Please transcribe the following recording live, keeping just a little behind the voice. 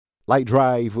Lite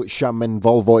Drive with Sham and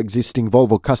Volvo. Existing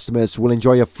Volvo customers will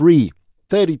enjoy a free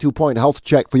 32-point health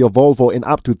check for your Volvo in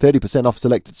up to 30% off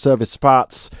selected service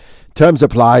parts. Terms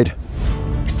applied.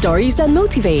 Stories that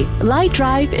motivate. Lite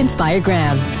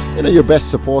Inspiregram. You know, your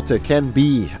best supporter can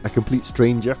be a complete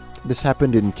stranger. This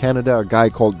happened in Canada. A guy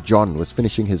called John was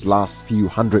finishing his last few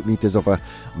 100 meters of a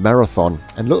marathon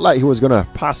and looked like he was going to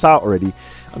pass out already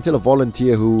until a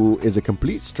volunteer who is a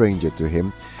complete stranger to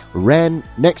him ran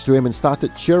next to him and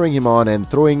started cheering him on and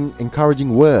throwing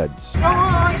encouraging words. Come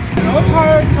on, it's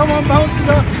hard. Come on, bounce it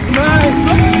up. Nice,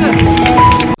 look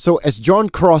at this. So as John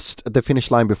crossed the finish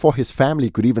line before his family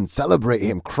could even celebrate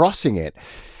him crossing it,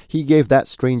 he gave that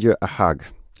stranger a hug.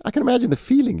 I can imagine the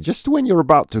feeling just when you're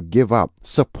about to give up.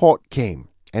 Support came,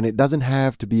 and it doesn't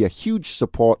have to be a huge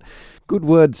support. Good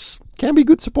words can be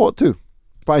good support too.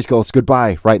 Spice Girls,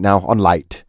 goodbye right now on Lite.